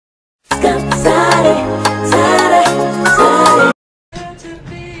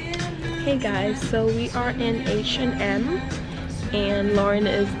Hey guys, so we are in H&M and Lauren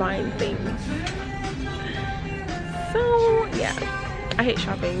is buying things. So yeah, I hate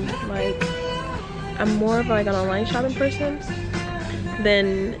shopping. Like, I'm more of like an online shopping person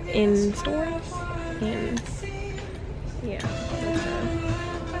than in stores, and yeah,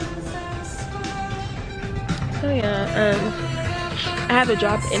 that's so yeah, I have a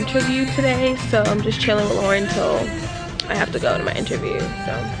job interview today, so I'm just chilling with Lauren till I have to go to my interview.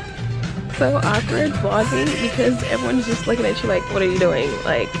 So awkward vlogging because everyone's just looking at you like, what are you doing?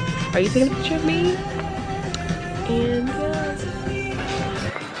 Like, are you taking a picture of me? And yeah,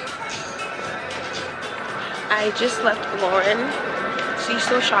 I just left Lauren. She's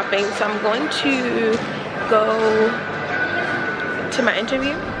still shopping, so I'm going to go to my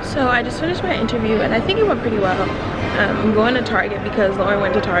interview. So I just finished my interview and I think it went pretty well. I'm going to Target because Lauren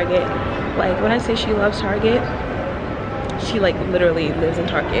went to Target. Like, when I say she loves Target, she like literally lives in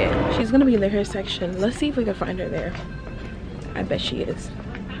Target. She's gonna be in the hair section. Let's see if we can find her there. I bet she is.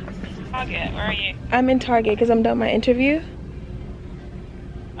 Target, where are you? I'm in Target because I'm done my interview.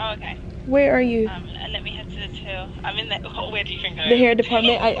 Oh, okay. Where are you? Let me head to the till. I'm in the, where do you think I am? The hair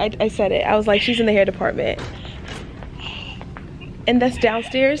department. I said it. I was like, she's in the hair department. And that's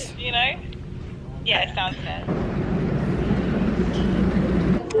downstairs? You know? Yeah, it's downstairs.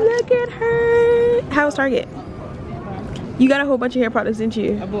 Look at her. How was Target? You got a whole bunch of hair products, didn't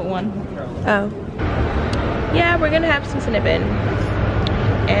you? I bought one. Oh. Yeah, we're gonna have some cinnamon.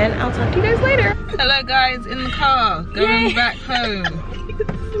 And I'll talk to you guys later. Hello guys, in the car, going back home.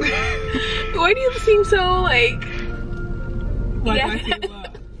 Why do you seem so like... Why do I feel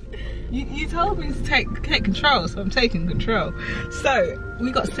what? You told me to take control, so I'm taking control. So,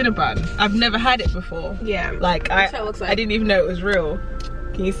 we got Cinnabon. I've never had it before. Yeah. Like, That's what it looks like. I didn't even know it was real.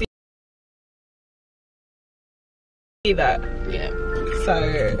 Can you see that? Yeah.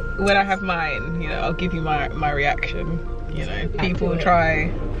 So when I have mine, you know, I'll give you my reaction. You know, people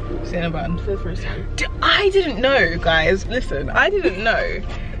try Cinnabon For the first time. I didn't know, guys. Listen, I didn't know.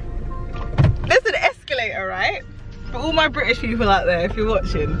 There's an escalator, right? For all my British people out there, if you're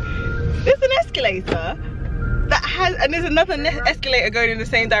watching, there's an escalator that has, and there's another escalator going in the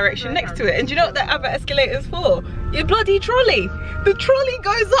same direction next to it. And do you know what that other escalator is for? Your bloody trolley. The trolley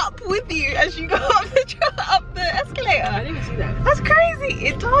goes up with you as you go up the escalator. I didn't see that. That's crazy.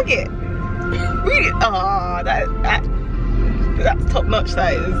 In Target. Really? Oh, that's top notch.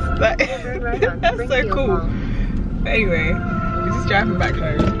 That is. That's so cool. Anyway, we're just driving back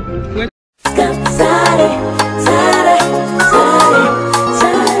home.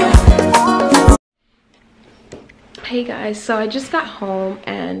 Hey guys, so I just got home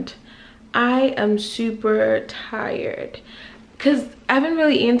and I am super tired because I haven't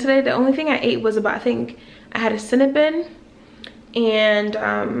really eaten today. The only thing I ate was I think I had a Cinnabon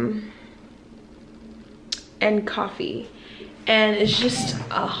and coffee, and it's just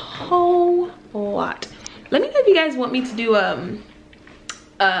a whole lot. Let me know if you guys want me to do a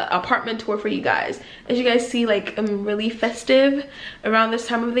apartment tour for you guys. As you guys see, like, I'm really festive around this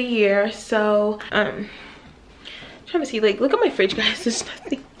time of the year, so trying to see, like, look at my fridge, guys. There's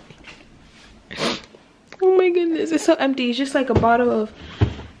nothing. Oh my goodness, it's so empty. It's just like a bottle of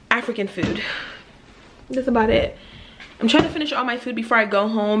African food. That's about it. I'm trying to finish all my food before I go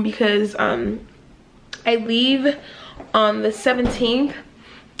home because I leave on the 17th.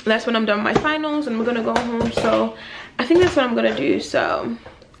 That's when I'm done with my finals and I'm gonna go home. So I think that's what I'm gonna do. So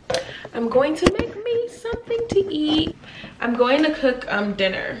I'm going to make me something to eat. I'm going to cook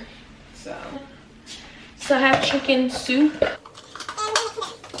dinner. So I have chicken soup.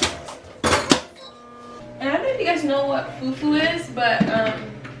 And I don't know if you guys know what fufu is, but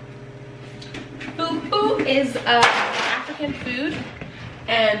fufu is African food,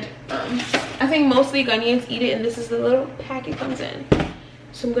 and I think mostly Ghanaians eat it, and this is the little pack it comes in.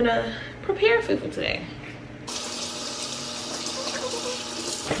 So I'm gonna prepare fufu today.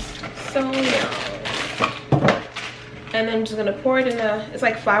 So yeah. And then I'm just gonna pour it in it's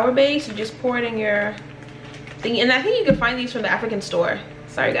like flour based. You just pour it in your thing, and I think you can find these from the African store.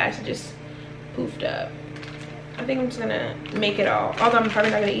 Sorry guys, it just poofed up. I think I'm just gonna make it all, although I'm probably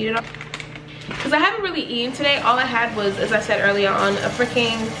not gonna eat it all because I haven't really eaten today. All I had was, as I said earlier on, a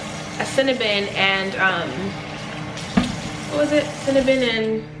Cinnabon and what was it? Cinnabon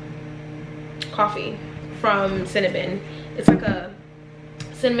and coffee from Cinnabon. It's like a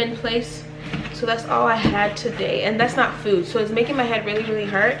cinnamon place. So that's all I had today, and that's not food, so it's making my head really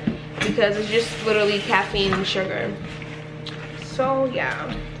hurt because it's just literally caffeine and sugar. So yeah,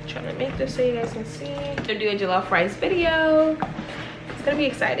 I'm trying to make this so you guys can see. I'm gonna do a jollof rice video. It's gonna be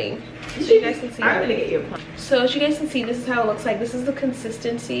exciting. So you guys can see. I'm gonna get you a plant. So as you guys can see, this is how it looks like. This is the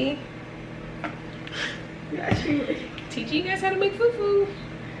consistency. Teaching you guys how to make fufu.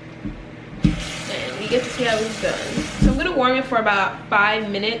 And you get to see how it's done. So I'm gonna warm it for about 5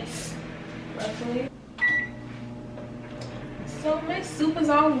 minutes, roughly. So my soup is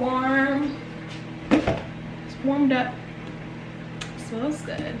all warm. It's warmed up. It smells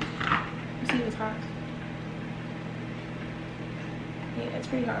good. Let's see if it's hot. Yeah, it's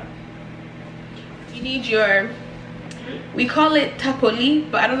pretty hot. You need your, we call it tapoli,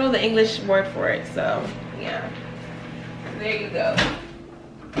 but I don't know the English word for it, so yeah. There you go.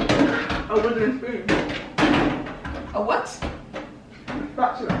 A wooden spoon. A what?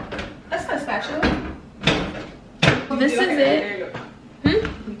 Spatula. That's not a spatula. This is like it. You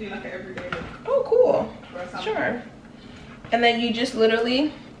do like an everyday look. Oh, cool. Sure. And then you just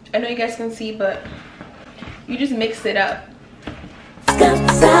literally, I know you guys can see, but you just mix it up.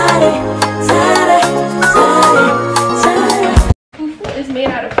 Fufu is made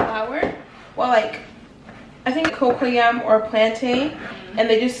out of flour. Well, like, I think cocoyam or plantain, and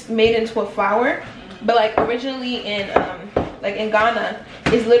they just made it into a flour. But like originally in Ghana,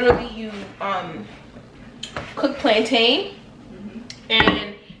 is literally you cook plantain,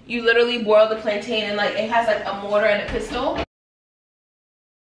 and you literally boil the plantain, and like it has like a mortar and a pestle.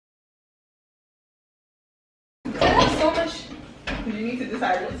 That's so much. You need to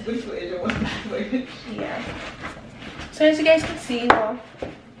decide what's good footage and what's bad footage. Yeah. So as you guys can see, well,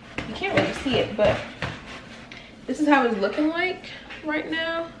 you can't really see it, but this is how it's looking like right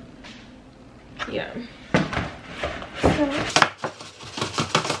now. Yeah. So,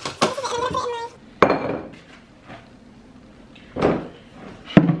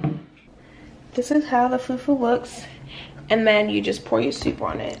 this is how the fufu looks, and then you just pour your soup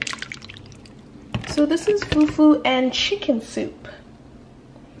on it. So this is fufu and chicken soup.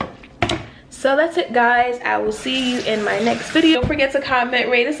 So that's it, guys. I will see you in my next video. Don't forget to comment,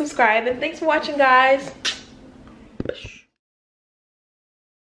 rate, and subscribe, and thanks for watching, guys.